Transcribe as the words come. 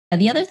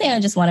The other thing I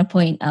just want to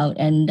point out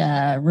and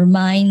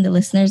remind the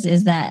listeners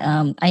is that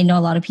I know a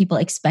lot of people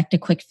expect a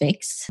quick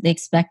fix. They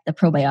expect the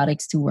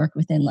probiotics to work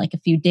within like a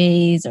few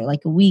days or like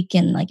a week.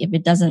 And like if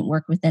it doesn't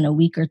work within a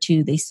week or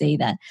two, they say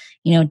that,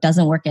 it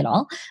doesn't work at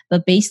all.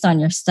 But based on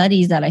your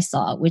studies that I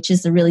saw, which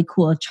is a really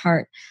cool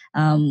chart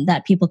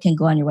that people can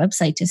go on your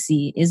website to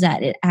see, is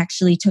that it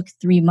actually took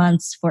 3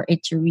 months for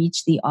it to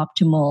reach the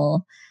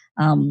optimal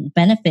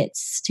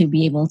benefits to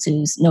be able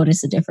to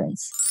notice a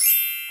difference.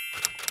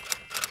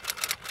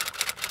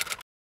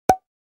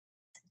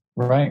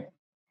 Right.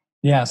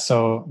 Yeah.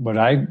 So what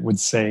I would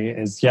say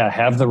is,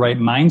 have the right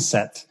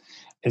mindset.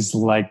 Is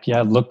like,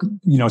 look,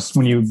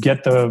 when you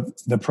get the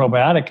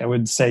probiotic, I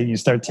would say you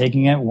start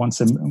taking it once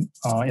in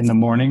the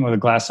morning with a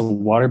glass of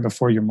water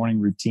before your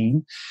morning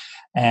routine,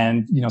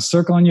 and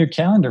circle on your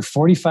calendar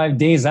 45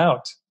 days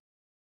out,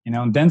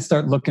 and then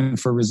start looking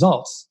for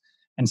results.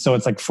 And so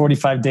it's like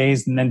 45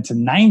 days, and then to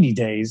 90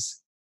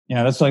 days.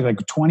 That's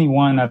like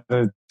 21 out of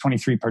the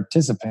 23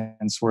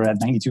 participants were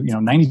at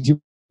 92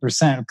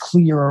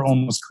 clear or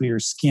almost clear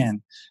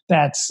skin.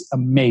 That's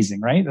amazing,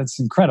 right? That's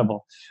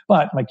incredible.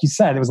 But like you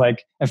said, it was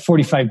like at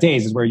 45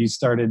 days is where you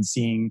started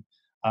seeing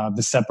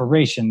the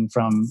separation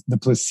from the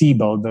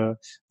placebo,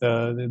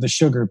 the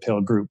sugar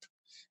pill group.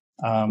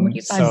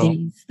 45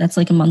 days. That's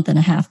like a month and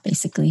a half,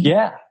 basically.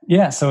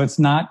 Yeah. So it's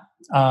not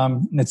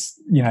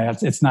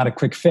it's not a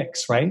quick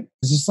fix, right?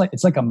 It's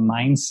like a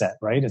mindset,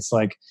 right? It's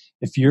like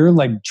if you're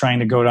like trying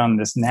to go down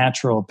this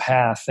natural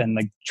path and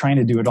like trying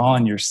to do it all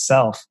on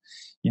yourself,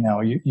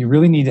 you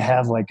really need to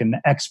have like an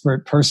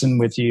expert person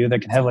with you that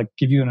can have like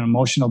give you an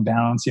emotional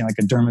balance, like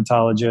a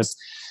dermatologist,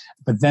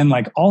 but then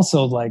like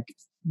also like,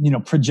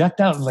 project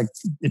out, like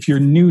if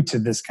you're new to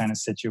this kind of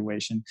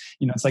situation,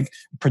 it's like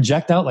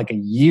project out like a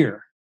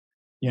year,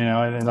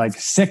 and like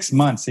 6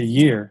 months, a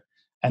year.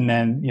 And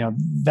then,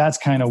 that's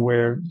kind of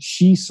where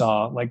she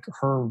saw like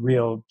her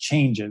real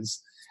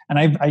changes. And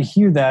I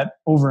hear that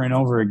over and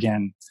over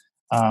again.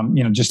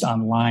 Just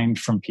online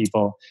from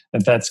people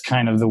that's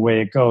kind of the way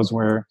it goes,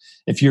 where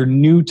if you're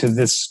new to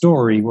this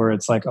story where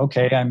it's like,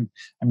 okay, I'm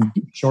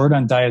short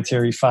on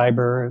dietary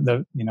fiber,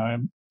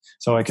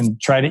 so I can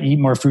try to eat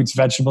more fruits,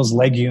 vegetables,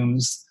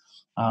 legumes,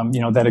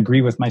 that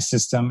agree with my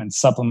system and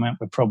supplement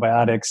with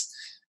probiotics,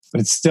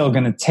 but it's still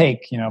going to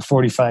take,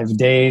 45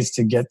 days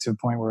to get to a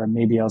point where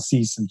maybe I'll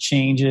see some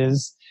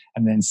changes.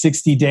 And then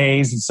 60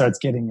 days, it starts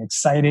getting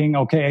exciting.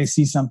 Okay, I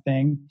see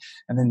something.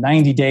 And then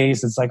 90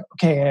 days, it's like,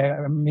 okay,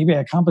 maybe I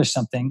accomplished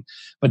something.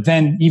 But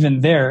then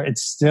even there,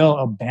 it's still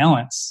a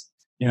balance.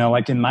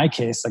 Like in my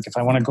case, like if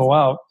I want to go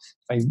out,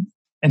 and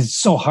it's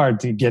so hard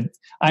to get,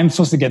 I'm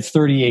supposed to get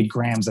 38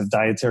 grams of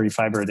dietary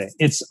fiber a day.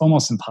 It's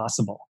almost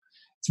impossible.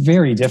 It's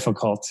very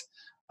difficult.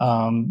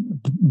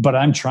 But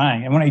I'm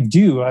trying. And when I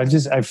do,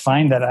 I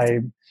find that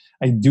I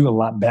do a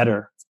lot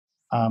better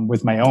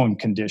with my own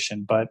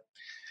condition. But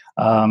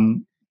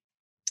 90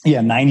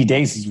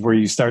 days is where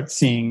you start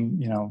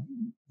seeing,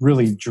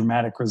 really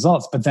dramatic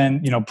results. But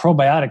then,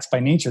 probiotics by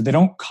nature, they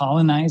don't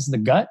colonize the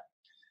gut.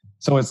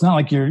 So it's not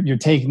like you're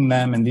taking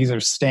them and these are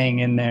staying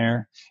in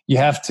there. You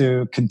have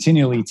to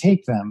continually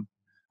take them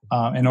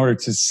in order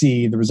to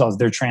see the results.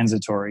 They're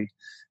transitory.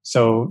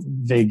 So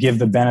they give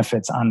the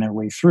benefits on their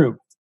way through,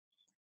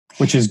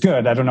 which is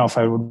good. I don't know if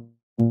I would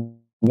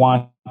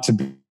want to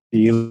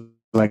be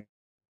like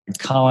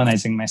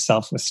colonizing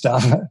myself with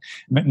stuff,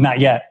 but not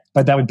yet.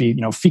 But that would be,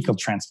 fecal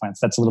transplants.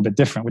 That's a little bit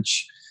different,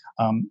 which,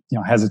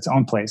 has its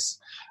own place.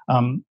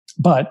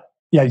 But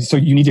yeah, so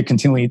you need to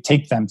continually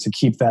take them to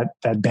keep that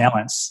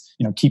balance,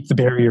 keep the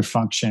barrier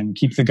function,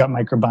 keep the gut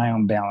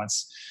microbiome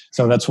balance.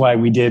 So that's why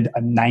we did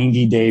a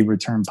 90-day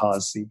return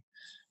policy.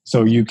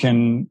 So you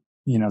can,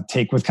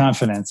 take with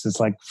confidence. It's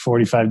like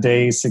 45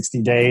 days,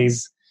 60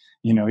 days,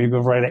 you go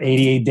right at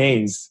 88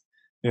 days.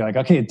 You're like,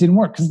 okay, it didn't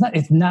work because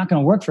it's not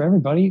going to work for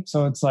everybody.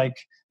 So it's like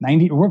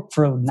it worked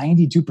for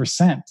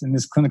 92% in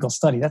this clinical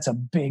study. That's a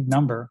big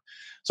number.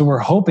 So we're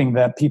hoping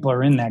that people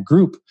are in that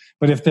group.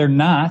 But if they're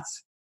not,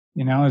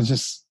 it's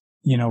just,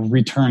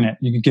 return it.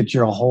 You could get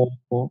your whole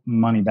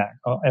money back,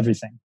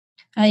 everything.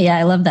 Oh, yeah,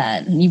 I love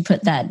that. You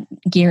put that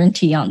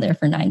guarantee on there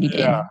for 90 days.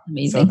 Yeah.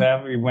 Amazing. So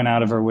that we went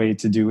out of our way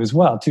to do as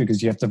well, too,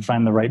 because you have to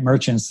find the right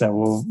merchants that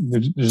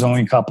there's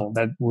only a couple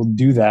that will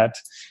do that,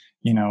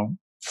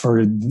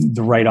 for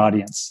the right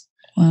audience.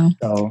 Wow.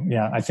 So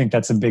yeah, I think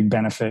that's a big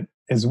benefit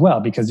as well,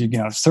 because you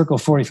circle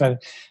 45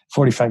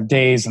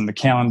 days on the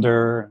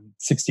calendar,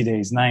 60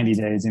 days, 90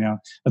 days,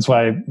 that's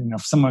why,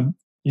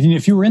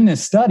 if you were in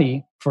this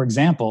study, for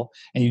example,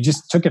 and you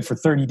just took it for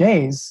 30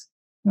 days,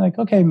 you're like,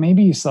 okay,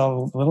 maybe you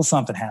saw a little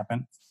something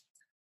happen,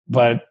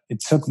 but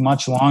it took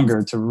much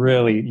longer to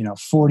really,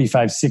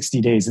 45,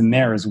 60 days in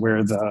there is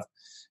where the,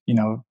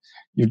 you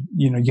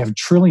have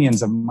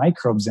trillions of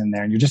microbes in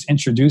there and you're just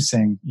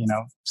introducing,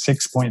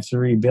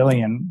 6.3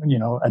 billion,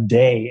 a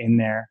day in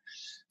there.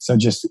 So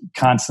just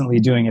constantly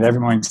doing it every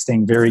morning,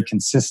 staying very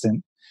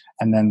consistent,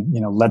 and then,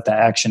 let the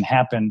action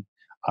happen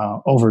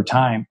over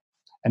time.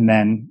 And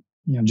then,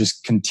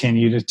 just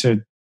continue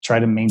to try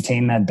to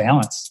maintain that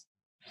balance.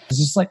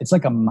 It's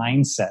like a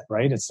mindset,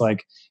 right? It's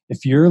like,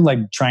 if you're like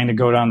trying to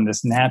go down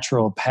this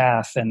natural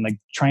path and like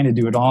trying to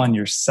do it all on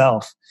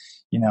yourself,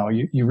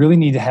 you really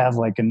need to have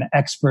like an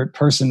expert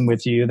person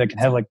with you that can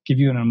have like give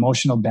you an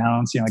emotional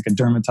balance, like a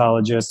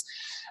dermatologist,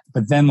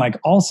 but then like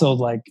also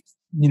like,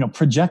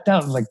 project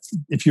out, like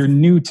if you're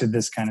new to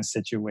this kind of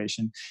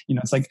situation,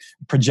 it's like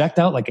project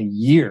out like a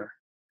year,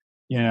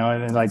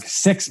 and then like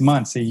 6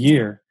 months, a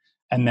year.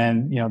 And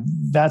then,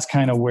 that's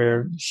kind of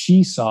where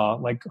she saw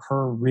like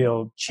her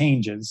real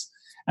changes.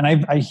 And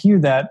I hear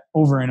that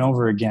over and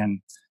over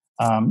again,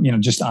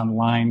 just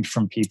online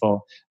from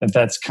people,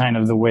 that's kind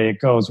of the way it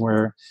goes,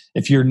 where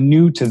if you're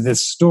new to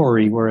this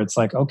story where it's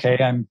like, okay,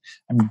 I'm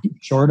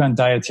short on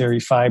dietary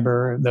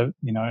fiber,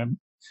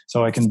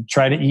 so I can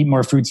try to eat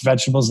more fruits,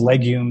 vegetables,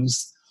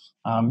 legumes,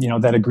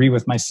 that agree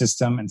with my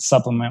system and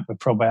supplement with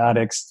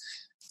probiotics.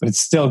 But it's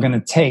still going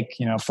to take,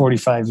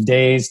 45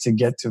 days to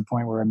get to a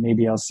point where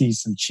maybe I'll see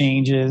some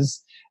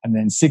changes. And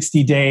then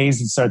 60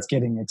 days, it starts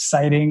getting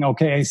exciting.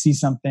 Okay, I see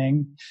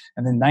something.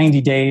 And then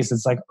 90 days,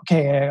 it's like,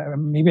 okay,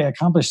 maybe I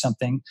accomplished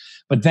something.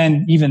 But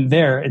then even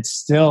there, it's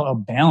still a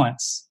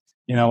balance.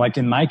 Like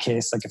in my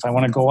case, like if I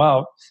want to go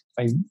out,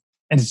 and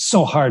it's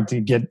so hard to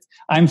get,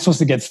 I'm supposed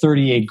to get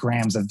 38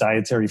 grams of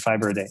dietary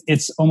fiber a day.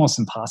 It's almost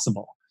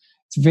impossible.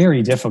 It's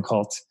very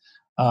difficult.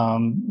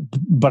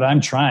 But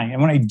I'm trying.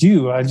 And when I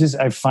do, I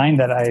find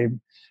that I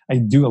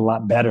do a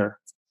lot better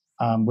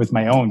with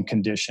my own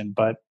condition.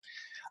 But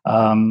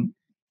 90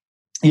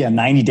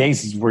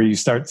 days is where you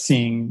start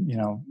seeing,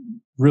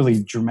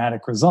 really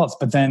dramatic results.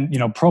 But then,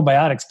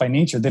 probiotics by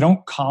nature, they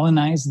don't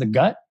colonize the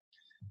gut.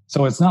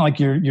 So it's not like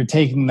you're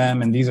taking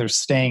them and these are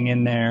staying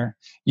in there.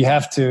 You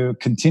have to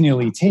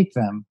continually take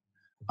them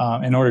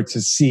in order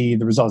to see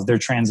the results. They're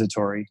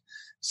transitory.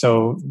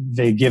 So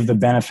they give the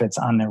benefits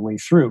on their way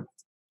through,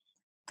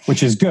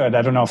 which is good.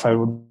 I don't know if I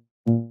would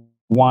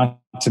want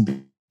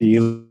to be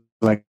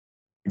like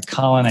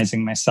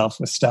colonizing myself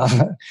with stuff,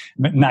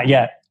 but not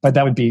yet. But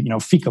that would be,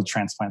 fecal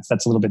transplants.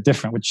 That's a little bit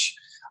different, which,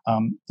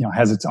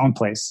 has its own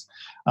place.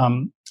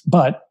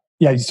 But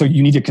yeah, so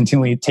you need to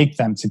continually take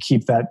them to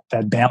keep that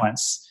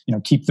balance,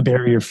 keep the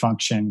barrier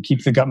function,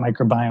 keep the gut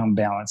microbiome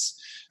balance.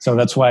 So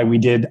that's why we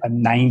did a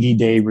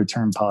 90-day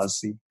return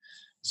policy.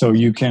 So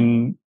you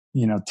can,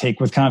 take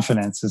with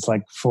confidence. It's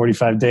like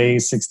 45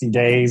 days, 60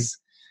 days,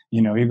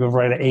 you go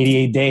right at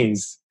 88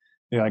 days.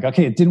 You're like,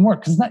 okay, it didn't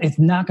work because it's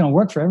not going to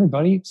work for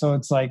everybody. So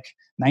it's like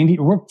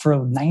it worked for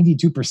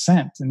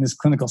 92% in this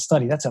clinical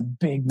study. That's a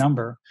big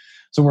number.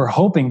 So we're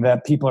hoping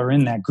that people are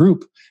in that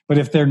group. But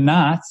if they're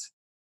not,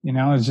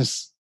 it's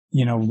just,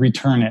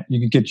 return it. You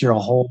could get your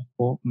whole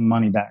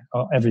money back,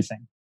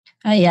 everything.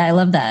 Yeah, I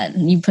love that.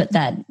 You put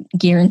that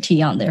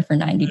guarantee on there for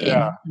 90 days.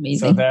 Yeah.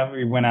 Amazing. So that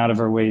we went out of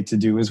our way to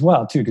do as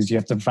well, too, because you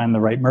have to find the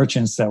right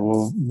merchants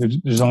that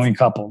there's only a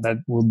couple that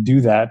will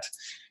do that,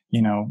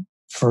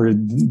 for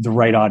the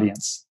right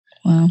audience.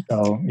 Wow.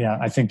 So yeah,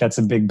 I think that's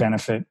a big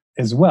benefit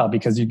as well,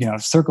 because you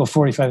circle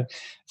 45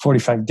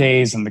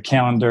 days on the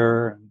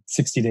calendar,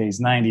 60 days,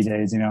 90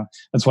 days,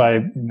 that's why,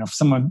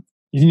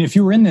 if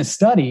you were in this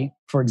study,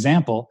 for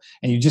example,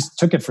 and you just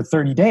took it for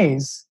 30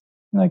 days,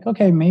 you're like,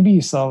 okay, maybe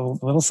you saw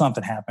a little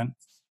something happen,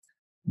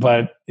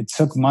 but it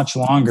took much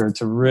longer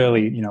to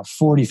really,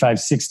 45,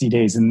 60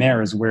 days in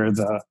there is where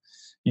the,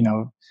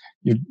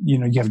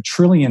 you have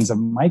trillions of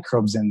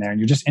microbes in there and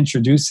you're just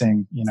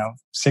introducing,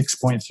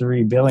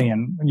 6.3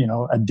 billion,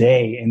 a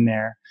day in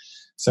there.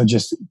 So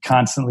just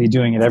constantly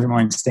doing it every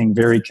morning, staying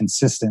very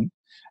consistent,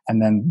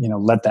 and then,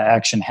 let the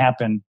action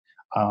happen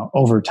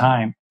over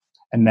time.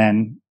 And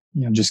then,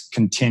 just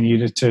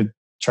continue to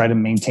try to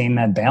maintain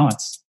that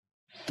balance.